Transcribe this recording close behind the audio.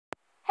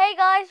Hey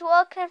guys,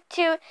 welcome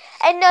to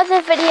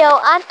another video.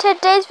 And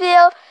today's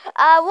video,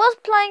 I was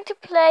planning to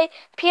play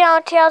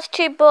Piano Tales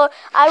 2, but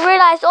I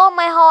realized all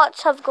my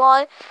hearts have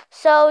gone.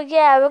 So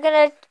yeah, we're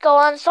gonna go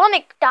on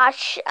Sonic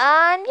Dash,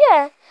 and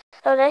yeah,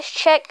 so let's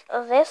check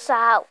this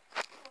out.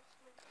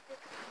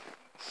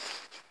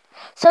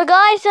 So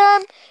guys,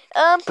 let's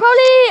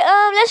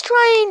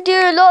try and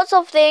do lots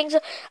of things.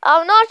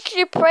 I've not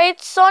actually played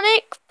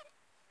Sonic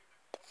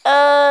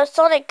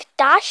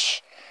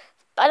Dash.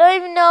 I don't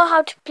even know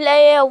how to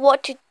play or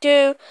what to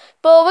do,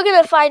 but we're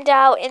gonna find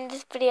out in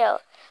this video.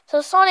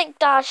 So Sonic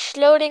Dash,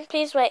 loading,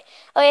 please wait.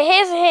 Okay,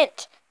 here's a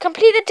hint.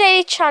 Complete the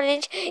daily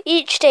challenge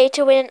each day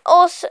to win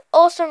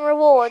awesome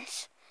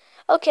rewards.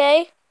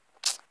 Okay.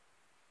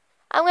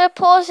 I'm gonna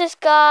pause this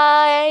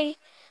guy.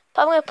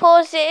 I'm gonna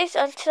pause this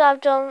until I've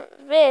done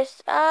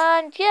this.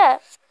 And yeah.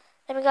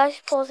 Let me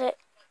guys pause it.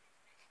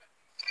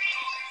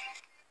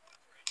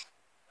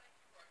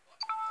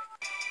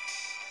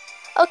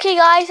 Okay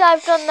guys,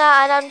 I've done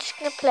that and I'm just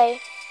gonna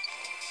play.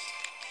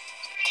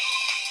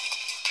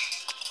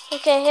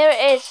 Okay, here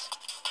it is.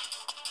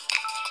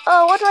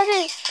 Oh, what do I do?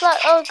 It's like,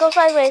 oh, go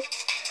sideways.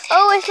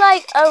 Oh, it's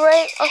like a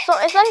rain or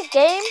something. It's like a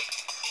game. I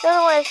don't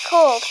know what it's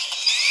called.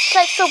 It's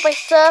like Subway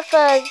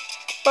Surfers,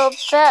 but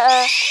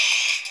better.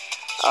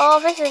 Oh,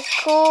 this is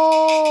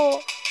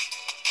cool.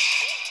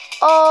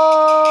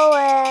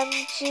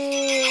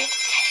 OMG.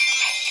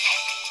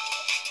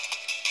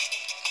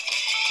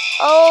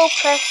 Oh,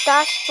 press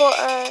dash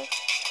button.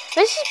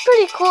 This is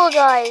pretty cool,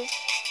 guys.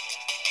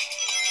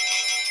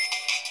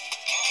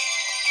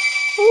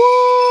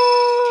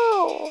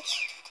 Whoa!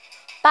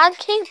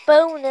 Banking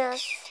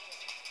bonus.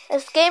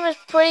 This game is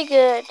pretty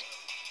good.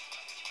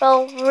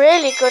 Well,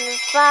 really good in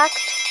fact.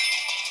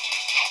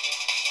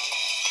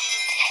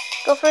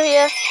 Go through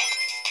here.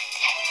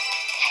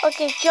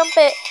 Okay, jump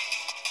it.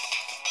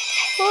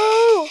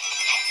 Woo!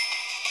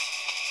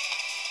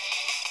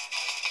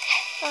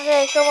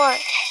 Okay, come on.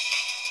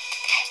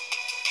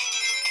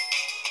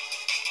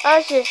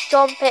 Let's just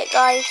jump it,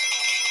 guys.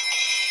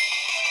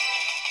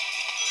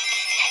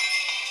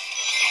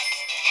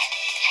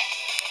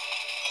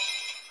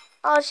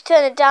 I'll just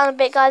turn it down a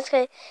bit, guys,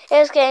 because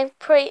it's getting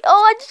pretty...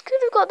 Oh, I just could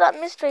have got that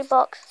mystery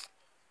box.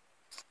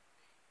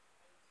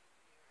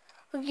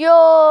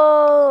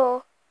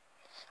 Yo!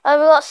 We've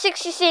got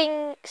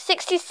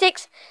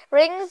 66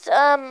 rings.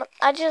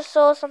 I just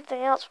saw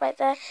something else right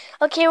there.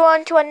 Okay, we're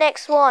on to our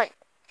next one.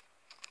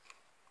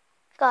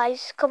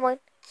 Guys, come on.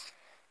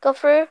 Go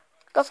through.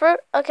 Go through.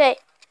 Okay.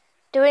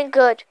 Doing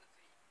good.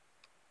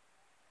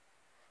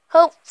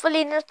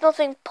 Hopefully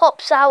nothing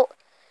pops out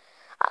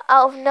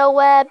of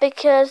nowhere,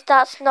 because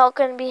that's not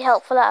going to be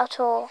helpful at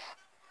all.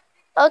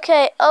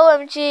 Okay,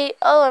 OMG,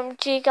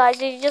 OMG, guys,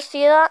 did you just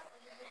see that?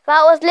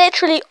 That was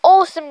literally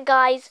awesome,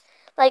 guys.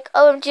 Like,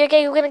 OMG,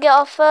 okay, we're going to get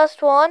our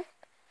first one.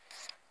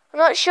 I'm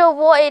not sure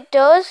what it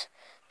does,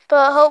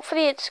 but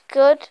hopefully it's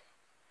good.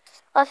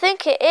 I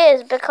think it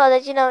is,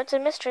 because, you know, it's a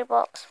mystery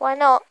box. Why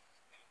not?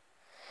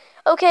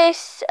 Okay,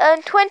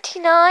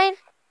 29.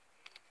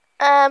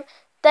 Then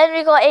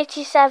we got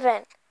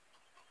 87.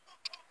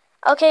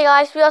 Okay,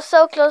 guys, we are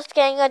so close to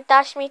getting a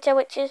dash meter,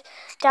 which is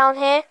down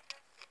here.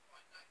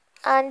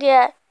 And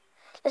yeah,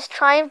 let's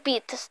try and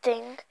beat this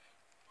thing.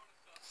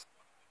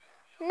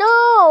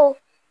 No!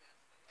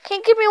 Can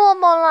you give me one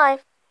more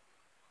life?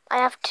 I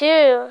have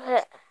 2.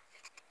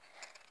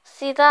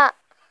 See that?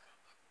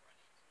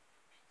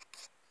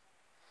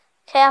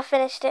 Okay, I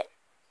finished it.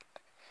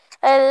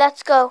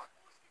 Let's go.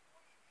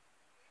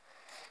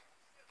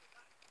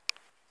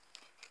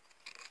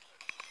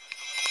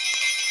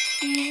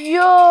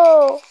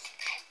 Yo!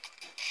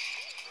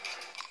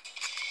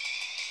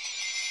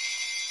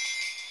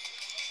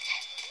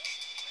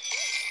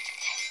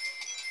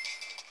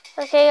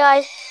 Okay,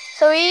 guys.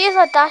 So we use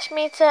our dash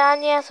meter,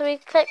 and yeah, so we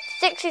clicked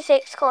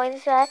 66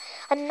 coins there,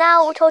 and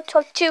now a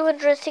total of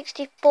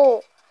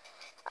 264.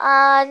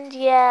 And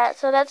yeah,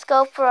 so let's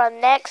go for our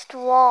next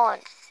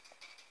one.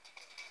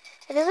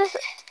 Is this?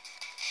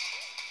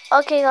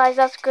 Okay, guys,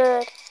 that's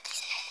good.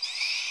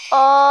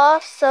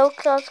 Oh, so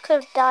close,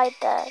 could have died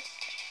there.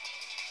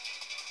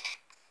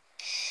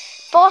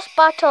 Boss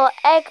battle,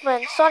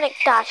 Eggman, Sonic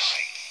Dash.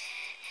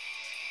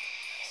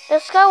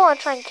 This guy want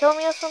to try and kill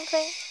me or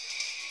something?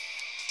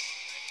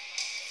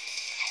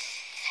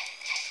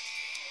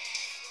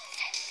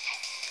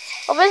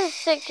 Oh, this is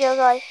sick, yo,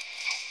 guys.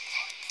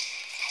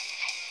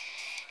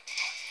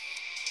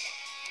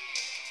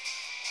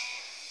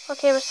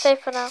 Okay, we're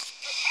safe for now.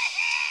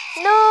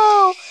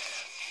 No!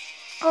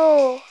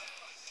 Oh.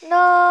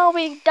 No,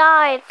 we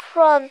died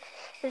from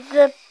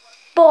the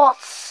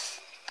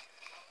boss.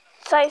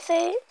 So I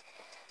say,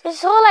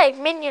 it's all like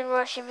Minion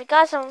Rush. If you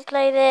guys haven't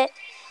played it,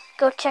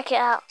 go check it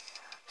out.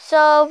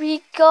 So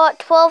we got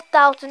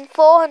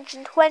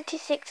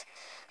 12,426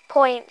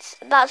 points.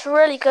 That's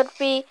really good.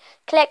 We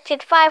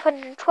collected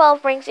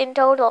 512 rings in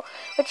total,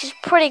 which is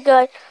pretty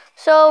good.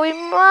 So we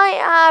might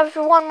have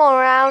one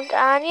more round,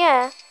 and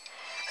yeah.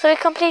 So we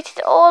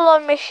completed all our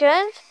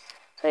missions.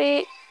 So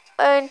we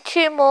earned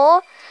 2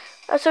 more.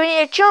 So we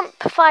need to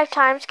jump 5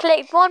 times,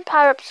 collect 1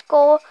 power-up,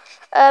 score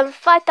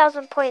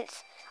 5,000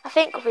 points. I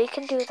think we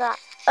can do that.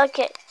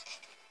 Okay.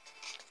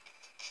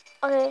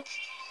 Okay.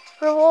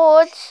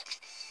 Rewards.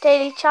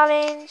 Daily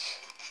challenge.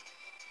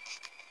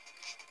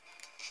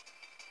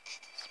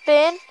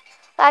 Spin.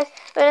 Guys,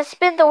 we're going to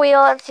spin the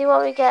wheel and see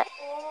what we get.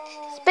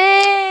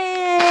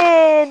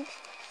 Spin!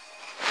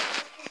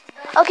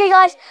 Okay,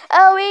 guys.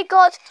 We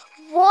got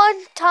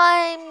 1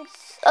 times...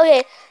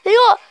 Okay. We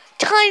got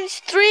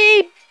times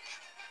 3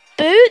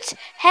 boots,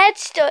 head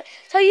start.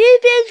 So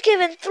you've been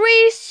given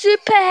 3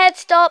 super head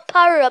start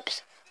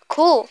power-ups.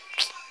 Cool.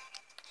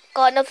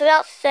 Got nothing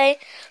else to say.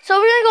 So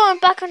we're going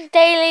to go back on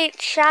daily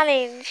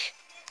challenge.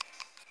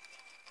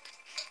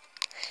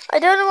 I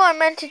don't know what I'm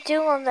meant to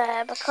do on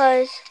there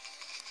because...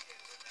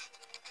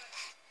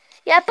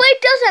 Yeah, but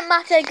it doesn't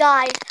matter,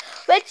 guys.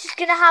 We're just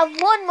going to have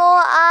 1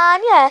 more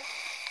and yeah.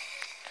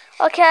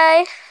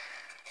 Okay.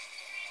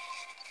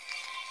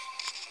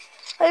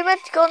 Are you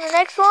meant to go on the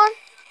next one?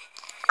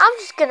 I'm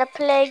just going to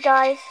play,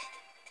 guys.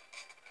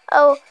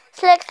 Oh,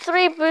 select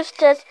 3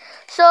 boosters.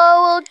 So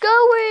we'll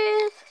go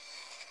with...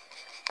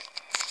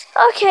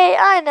 Okay,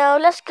 I know.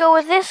 Let's go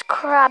with this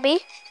Krabby.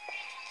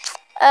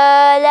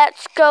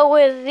 Let's go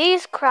with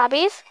these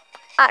Krabbies.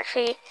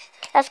 Actually,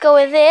 let's go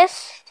with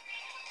this.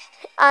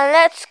 And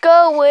let's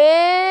go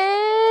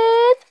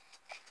with...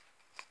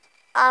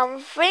 I'm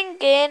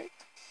thinking...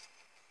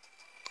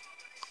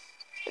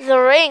 the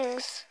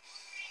rings.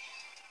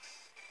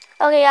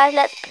 Okay, guys,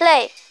 let's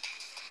play.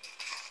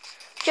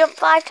 Jump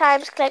 5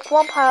 times, collect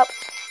 1 power up.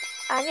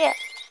 And yeah,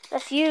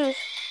 let's use.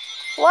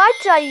 Why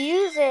did I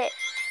use it?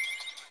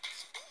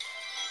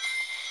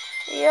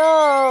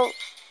 Yo.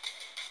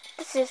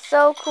 This is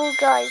so cool,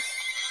 guys.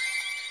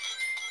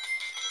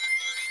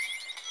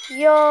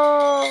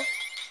 Yo.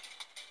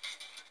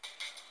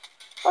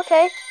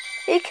 Okay.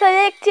 We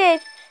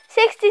collected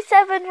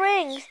 67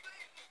 rings.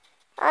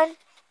 And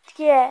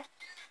yeah.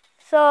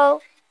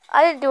 So,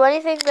 I didn't do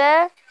anything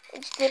there. I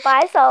just did it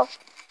by myself.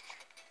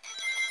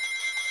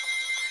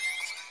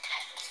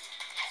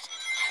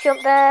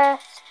 Jump there.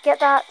 Get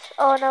that.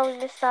 Oh no, we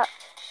missed that.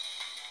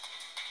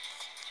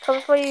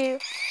 Come for you.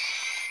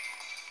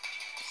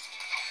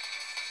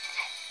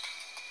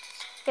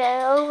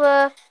 Get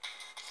over.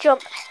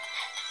 Jump.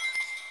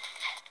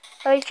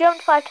 So we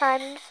jumped 5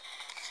 times.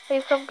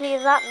 We've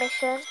completed that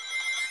mission.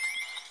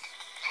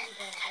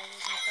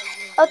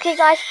 Okay,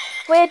 guys,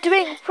 we're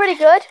doing pretty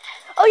good.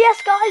 Oh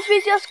yes, guys,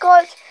 we just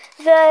got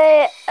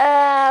the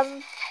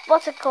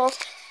what's it called?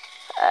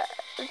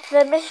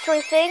 The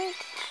mystery thing,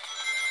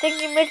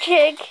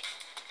 thingy-majig.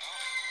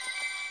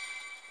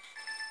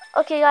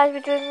 Okay, guys,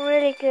 we're doing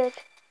really good.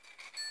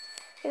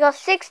 We got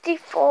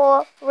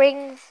 64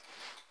 rings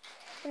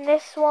in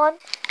this one,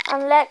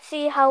 and let's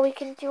see how we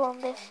can do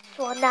on this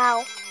one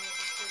now.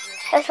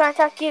 Let's try and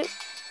attack you.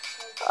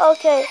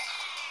 Okay.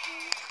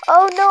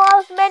 Oh no, I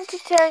was meant to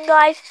turn,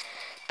 guys.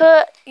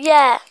 But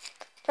yeah,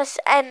 let's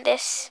end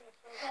this.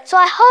 So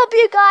I hope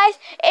you guys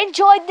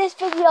enjoyed this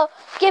video.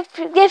 Give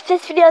this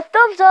video a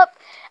thumbs up,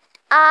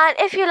 and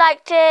if you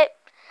liked it,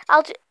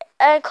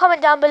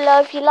 comment down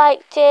below if you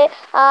liked it.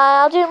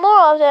 I'll do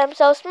more of them.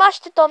 So smash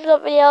the thumbs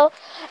up video,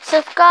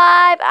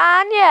 subscribe,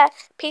 and yeah,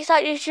 peace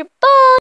out, YouTube. Bye.